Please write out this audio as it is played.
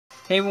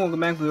Hey everyone, welcome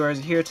back, viewers.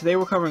 Here today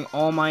we're covering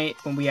All Might.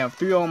 When we have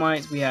 3 All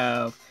Mights, we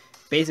have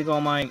Basic All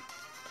Might,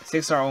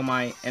 6-star All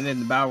Might, and then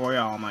the Battle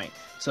Royale All Might.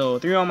 So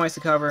 3 All Mights to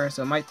cover,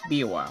 so it might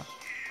be a while.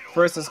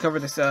 First, let's cover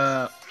this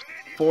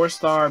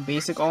 4-star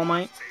Basic All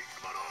Might.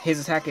 His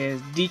attack is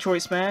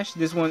Detroit Smash.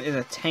 This one is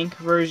a tank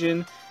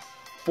version.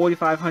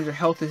 4,500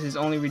 health is his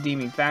only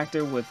redeeming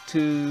factor, with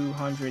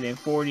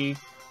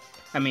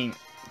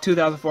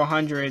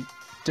 2,400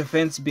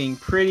 defense being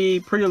pretty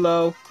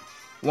low.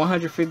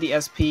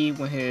 150 SP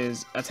when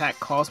his attack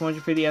costs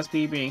 150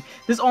 SP. Being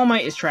this All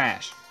Might is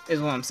trash, is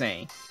what I'm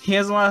saying. He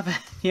has a lot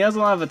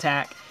of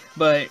attack,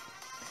 but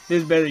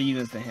there's better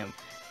units than him.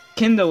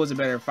 Kendo is a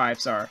better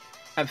 5-star.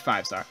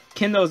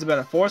 Kendo is a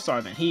better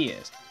 4-star than he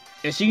is,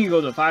 and she can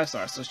go to a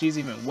 5-star, so she's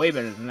even way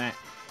better than that.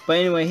 But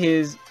anyway,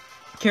 his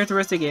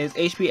characteristic is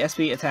HP,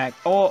 SP, attack,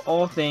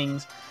 all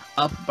things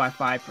up by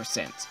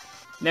 5%.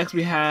 Next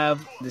we have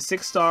the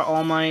 6-star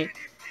All Might.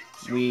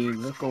 We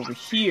look over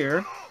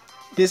here.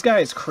 This guy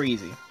is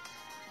crazy.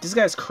 This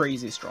guy is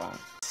crazy strong.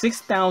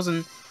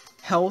 6,000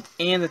 health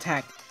and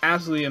attack,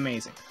 absolutely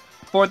amazing.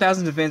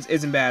 4,000 defense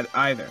isn't bad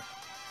either.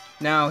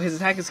 Now his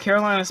attack is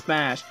Carolina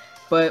Smash,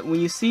 but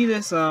when you see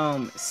this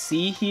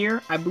C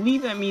here, I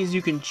believe that means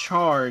you can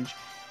charge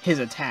his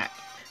attack.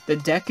 The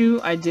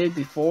Deku I did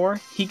before,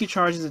 he could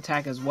charge his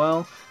attack as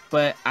well,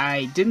 but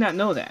I did not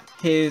know that.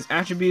 His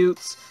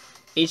attributes,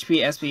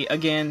 HP, SP,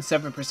 again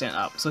 7%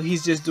 up, so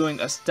he's just doing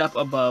a step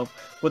above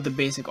what the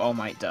basic All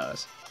Might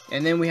does.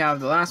 And then we have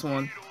the last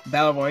one,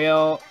 Battle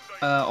Royale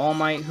All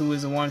Might, who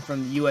is the one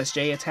from the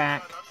USJ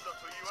attack.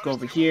 Let's go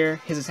over here.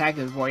 His attack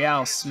is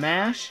Royale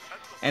Smash,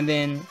 and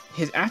then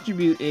his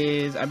attribute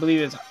is, I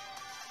believe it's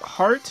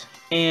Heart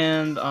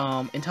and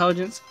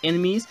Intelligence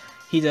enemies.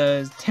 He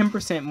does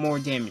 10% more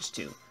damage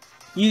to.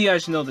 You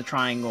guys should know the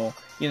triangle.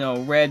 You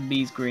know, red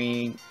beats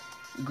green,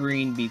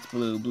 green beats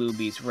blue, blue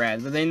beats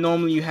red. But then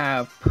normally you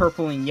have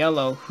purple and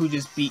yellow who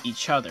just beat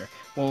each other.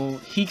 Well,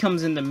 he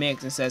comes in the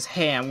mix and says,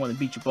 hey, I'm going to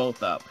beat you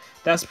both up.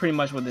 That's pretty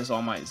much what this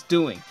All Might is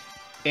doing.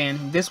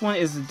 And this one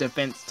is the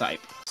defense type.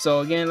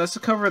 So again, let's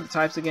cover the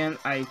types again.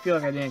 I feel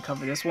like I didn't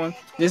cover this one.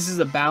 This is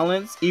a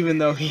balance, even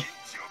though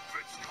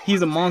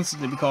he's a monster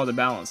to be called a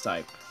balance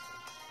type.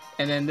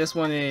 And then this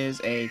one is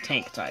a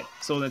tank type.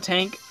 So the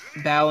tank,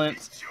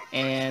 balance,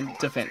 and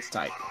defense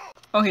type.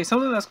 Okay,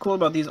 something that's cool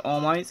about these All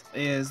Mights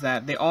is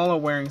that they all are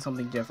wearing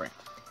something different.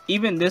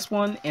 Even this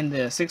one and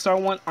the 6-star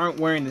one aren't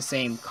wearing the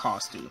same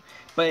costume.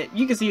 But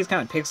you can see it's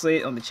kind of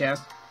pixelated on the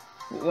chest.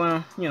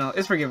 Well, you know,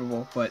 it's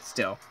forgivable, but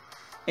still.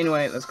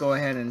 Anyway, let's go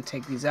ahead and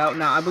take these out.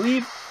 Now, I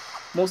believe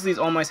most of these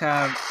All Mights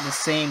have the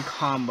same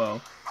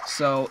combo.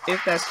 So,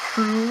 if that's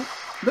true,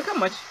 look how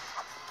much...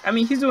 I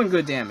mean, he's doing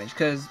good damage,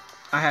 because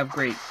I have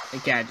great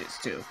gadgets,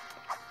 too.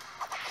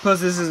 Plus,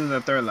 this isn't the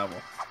 3rd level.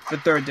 The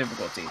 3rd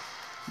difficulty.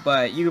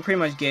 But you can pretty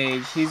much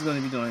gauge he's going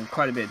to be doing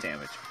quite a bit of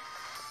damage.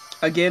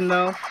 Again,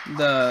 though,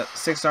 the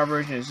 6-star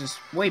version is just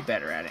way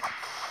better at it.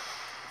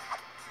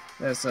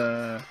 That's,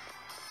 yeah,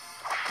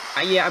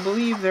 I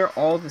believe they're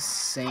all the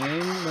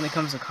same when it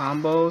comes to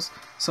combos.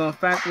 So, in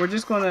fact, we're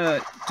just going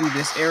to do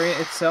this area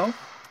itself.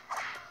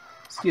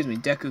 Excuse me,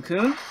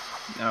 Deku-kun.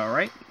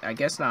 Alright, I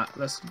guess not.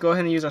 Let's go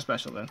ahead and use our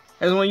special then.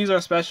 I just want to use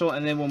our special,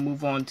 and then we'll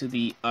move on to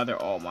the other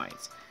All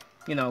Mights.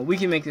 You know, we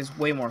can make this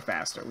way more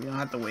faster. We don't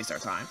have to waste our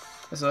time.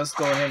 So, let's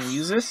go ahead and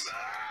use this.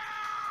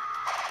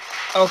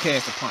 Okay,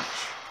 it's a punch.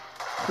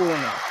 Cool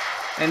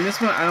enough. And this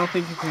one, I don't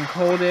think you can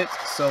hold it,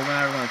 so we're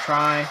not going to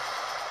try.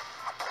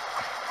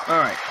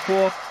 Alright,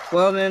 cool.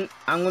 Well then,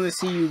 I'm going to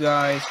see you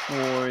guys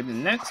for the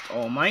next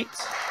All Might.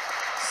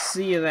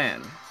 See you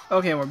then.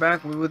 Okay, we're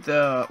back with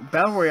the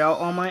Battle Royale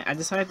All Might. I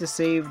decided to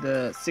save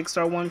the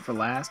 6-star one for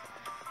last,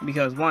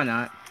 because why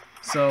not?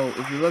 So,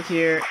 if you look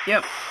here,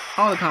 yep,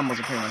 all the combos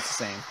are pretty much the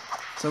same.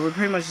 So we're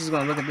pretty much just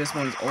going to look at this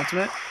one's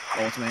ultimate,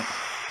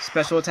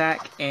 special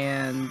attack,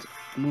 and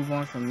move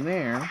on from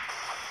there.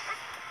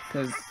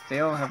 Because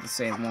they all have the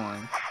same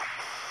one.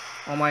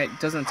 All Might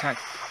doesn't attack...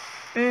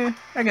 I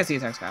guess he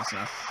attacks fast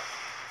enough.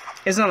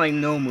 It's not like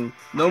Nomu.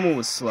 Nomu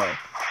was slow.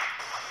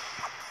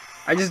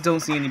 I just don't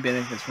see any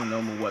benefits from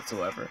Nomu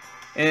whatsoever.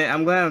 And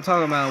I'm glad I'm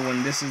talking about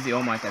when this is the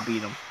All Might that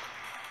beat him.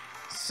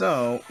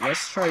 So,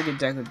 let's try to get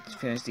Deku to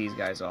finish these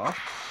guys off.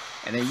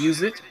 And then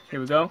use it. Here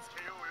we go.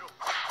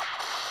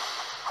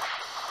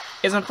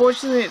 It's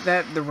unfortunate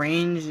that the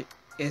range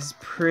is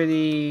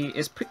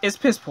it's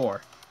piss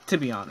poor, to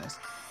be honest.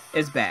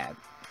 It's bad.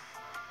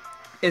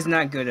 It's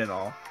not good at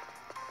all.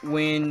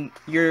 When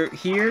you're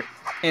here,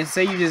 and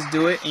say you just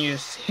do it, and you're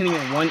just hitting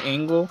at one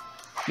angle,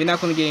 you're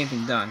not going to get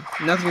anything done.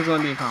 Nothing is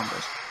going to be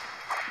accomplished.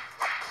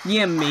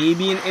 Yeah,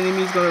 maybe an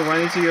enemy's going to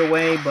run into your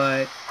way,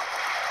 but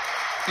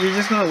you're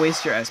just going to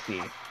waste your SP,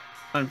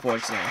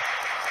 unfortunately.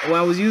 When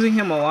I was using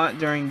him a lot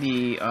during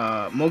the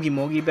Mogi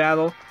Mogi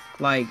battle,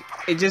 like,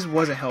 it just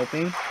wasn't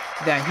helping,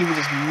 that he would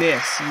just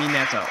miss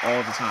Mineta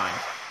all the time.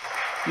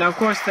 Now, of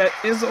course, that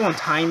is on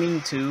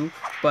timing, too,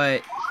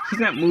 but he's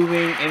not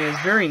moving, and it's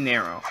very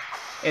narrow.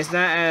 It's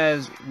not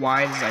as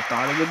wide as I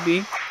thought it would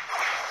be,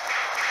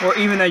 or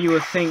even that you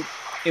would think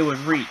it would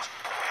reach.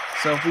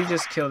 So if we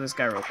just kill this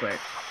guy real quick.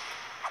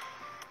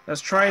 Let's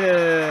try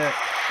to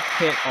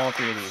hit all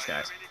three of these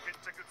guys.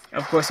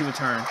 Of course he would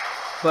turn.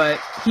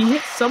 But he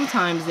hits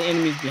sometimes the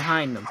enemies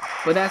behind them.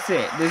 But that's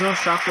it. There's no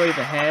shockwave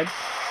ahead.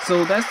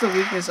 So that's the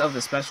weakness of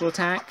the special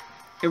attack.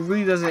 It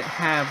really doesn't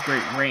have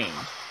great range.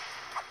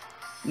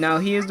 Now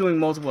he is doing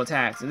multiple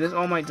attacks. And this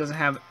All Might doesn't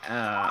have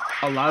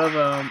a lot of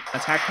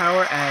attack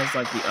power as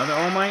like the other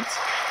All Mights.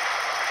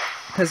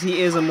 Because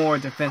he is a more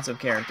defensive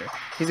character.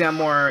 He's got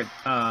more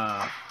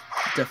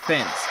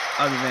defense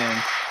other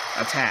than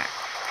attack.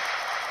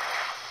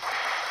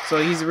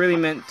 So he's really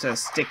meant to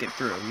stick it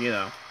through, you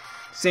know.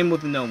 Same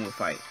with the Nomu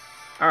fight.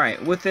 Alright,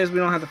 with this, we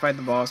don't have to fight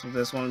the boss with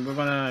this one. We're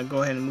gonna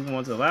go ahead and move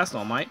on to the last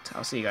All Might.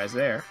 I'll see you guys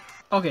there.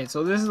 Okay,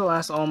 so this is the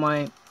last All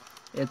Might.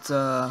 It's,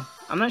 I'm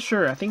not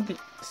sure. I think that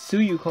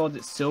Suyu called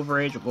it Silver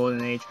Age or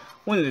Golden Age.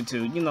 One of the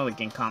two, you know,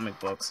 like in comic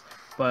books.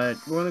 But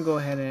we're gonna go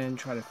ahead and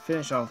try to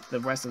finish off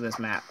the rest of this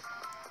map.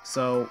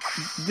 So,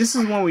 this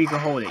is one where you can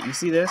hold it. You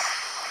see this?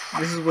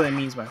 This is what it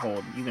means by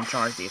hold. You can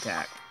charge the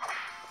attack.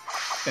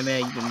 And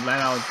then you can let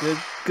out a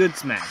good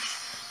smash.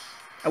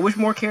 I wish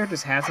more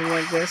characters had something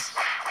like this.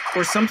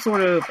 Or some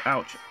sort of,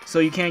 ouch. So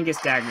you can get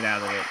staggered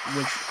out of it,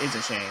 which is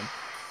a shame.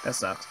 That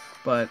sucks.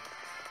 But,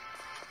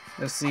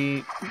 let's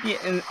see. Yeah,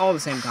 and all the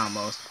same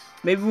combos.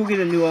 Maybe we'll get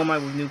a new All Might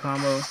with new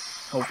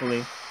combos.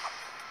 Hopefully.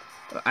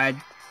 I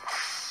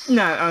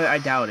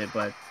doubt it,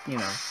 but, you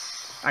know.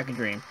 I can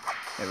dream.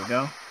 There we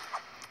go.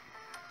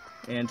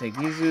 And take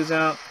these dudes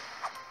out.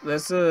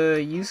 Let's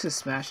use his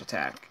smash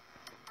attack.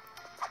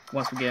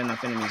 Once we get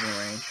enough enemies in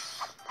range.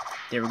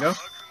 There we go.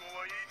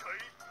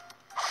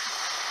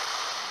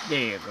 There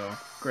you go.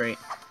 Great.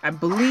 I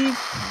believe...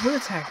 What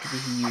attack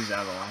did he use that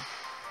on?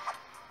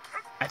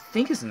 I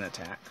think it's an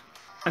attack.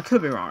 I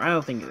could be wrong. I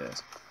don't think it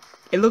is.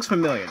 It looks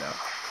familiar, though.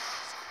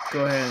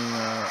 Go ahead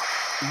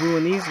and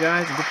ruin these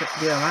guys and get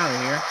them out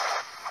of here.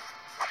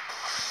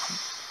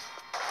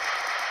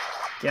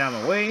 Get out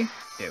of my way.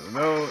 There we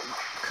go.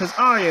 Because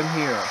I am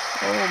here.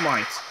 All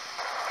Might.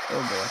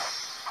 Oh, boy.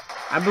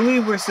 I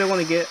believe we're still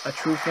going to get a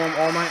true form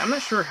All Might. I'm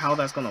not sure how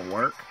that's going to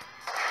work.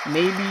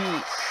 Maybe...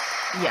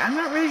 Yeah, I'm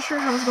not really sure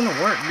how it's going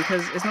to work,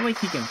 because it's not like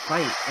he can fight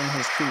in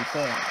his true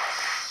form.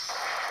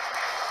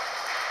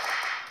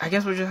 I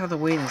guess we'll just have to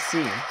wait and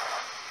see.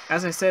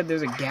 As I said,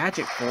 there's a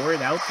gadget for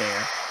it out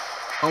there,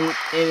 and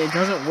it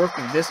doesn't work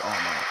with this All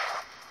Might.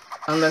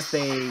 Unless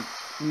they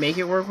make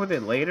it work with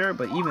it later,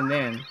 but even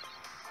then...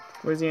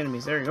 Where's the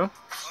enemies? There you go.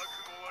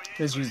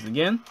 Let's use it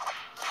again.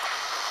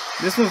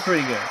 This one's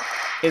pretty good.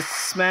 It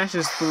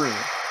smashes through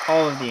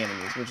all of the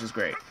enemies, which is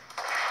great.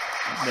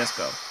 Let's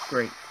go.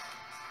 Great.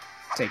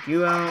 Take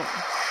you out.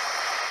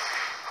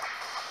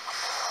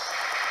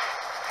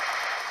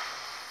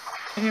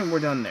 And we're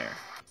done there.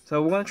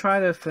 So we're going to try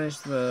to finish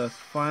the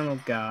final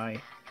guy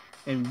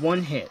in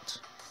one hit.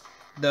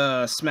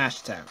 The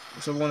smash attack.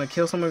 So we're going to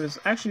kill some of his...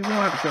 Actually, we don't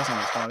have to kill some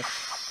of his body.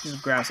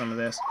 Just grab some of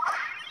this.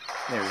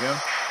 There we go.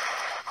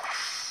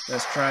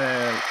 Let's try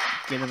to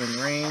get him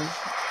in range.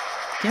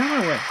 Get out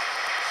of my way.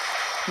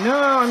 No,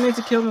 I meant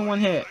to kill him in one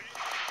hit.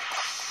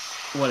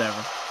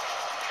 Whatever.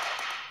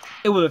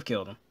 It would have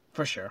killed him.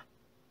 For sure.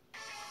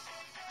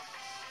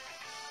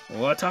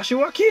 Watashi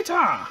wa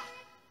kita!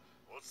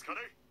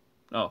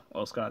 Oh,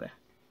 Oskade.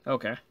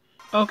 Okay.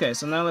 Okay,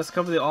 so now let's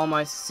cover the All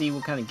Might to see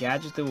what kind of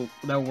gadgets that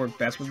will work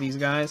best with these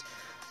guys.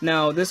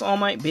 Now, this All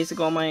Might, basic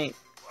All Might,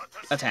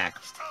 attack.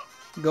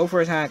 Go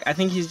for attack. I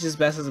think he's just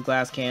best as a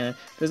glass cannon.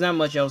 There's not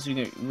much else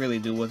you can really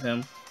do with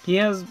him. He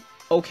has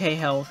okay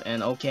health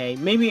and okay,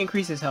 maybe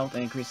increase his health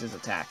and increase his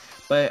attack.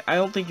 But I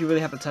don't think you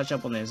really have to touch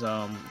up on his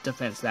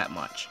defense that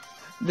much.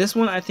 This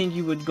one, I think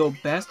you would go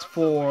best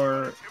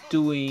for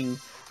doing...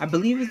 I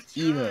believe it's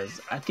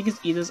Ida's. I think it's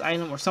Ida's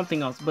item or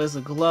something else, but it's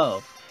a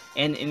glove.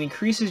 And it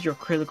increases your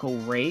critical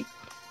rate.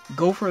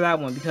 Go for that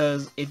one,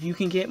 because if you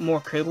can get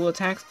more critical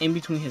attacks in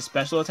between his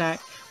special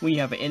attack, when you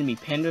have an enemy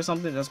pinned or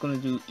something, that's going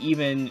to do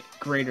even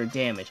greater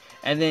damage.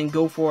 And then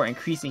go for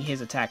increasing his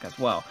attack as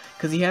well,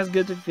 because he has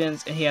good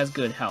defense and he has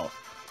good health.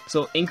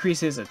 So increase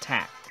his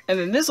attack. And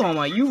then this All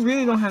Might, you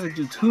really don't have to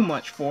do too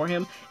much for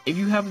him. If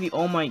you have the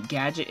All Might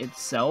gadget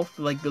itself,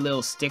 like the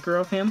little sticker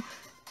of him,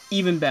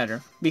 even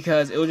better,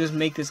 because it will just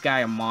make this guy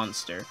a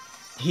monster.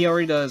 He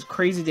already does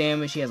crazy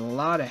damage, he has a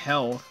lot of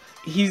health.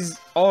 He's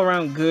all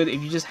around good.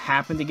 If you just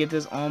happen to get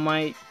this All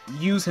Might,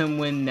 use him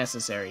when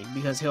necessary,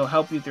 because he'll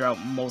help you throughout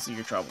most of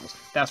your troubles.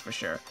 That's for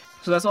sure.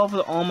 So that's all for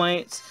the All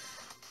Mights.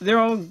 They're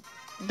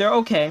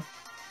okay.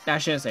 I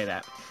shouldn't say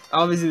that.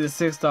 Obviously the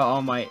 6-star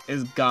All Might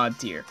is god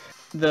tier.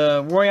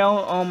 The Royale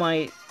All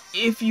Might,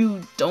 if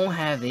you don't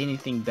have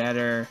anything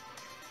better,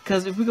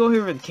 because if we go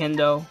here with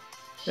Kendo,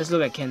 let's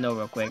look at Kendo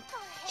real quick.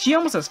 She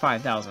almost has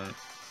 5,000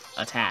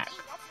 attack.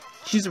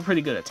 She's a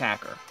pretty good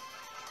attacker.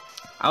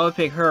 I would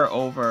pick her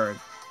over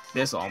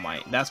this All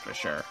Might, that's for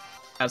sure.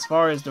 As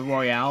far as the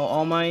Royale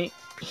All Might,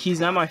 he's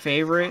not my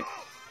favorite.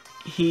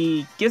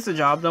 He gets the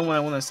job done when I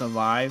want to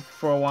survive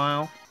for a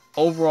while.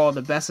 Overall,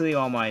 the best of the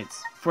All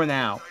Mights, for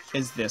now,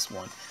 is this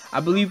one. I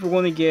believe we're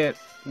going to get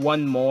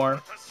one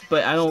more,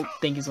 but I don't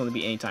think it's going to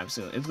be anytime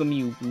soon. It's going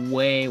to be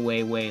way,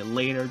 way, way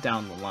later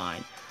down the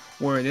line.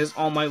 where this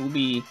All Might will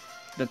be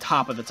the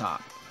top of the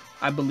top.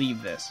 I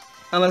believe this.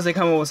 Unless they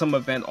come up with some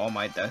event All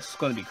Might that's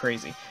going to be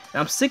crazy. And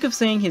I'm sick of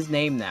saying his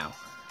name now.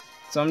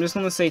 So I'm just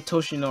going to say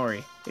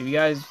Toshinori. If you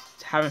guys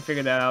haven't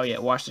figured that out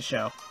yet, watch the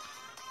show.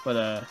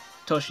 But,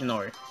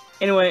 Toshinori.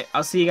 Anyway,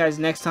 I'll see you guys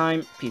next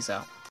time. Peace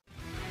out.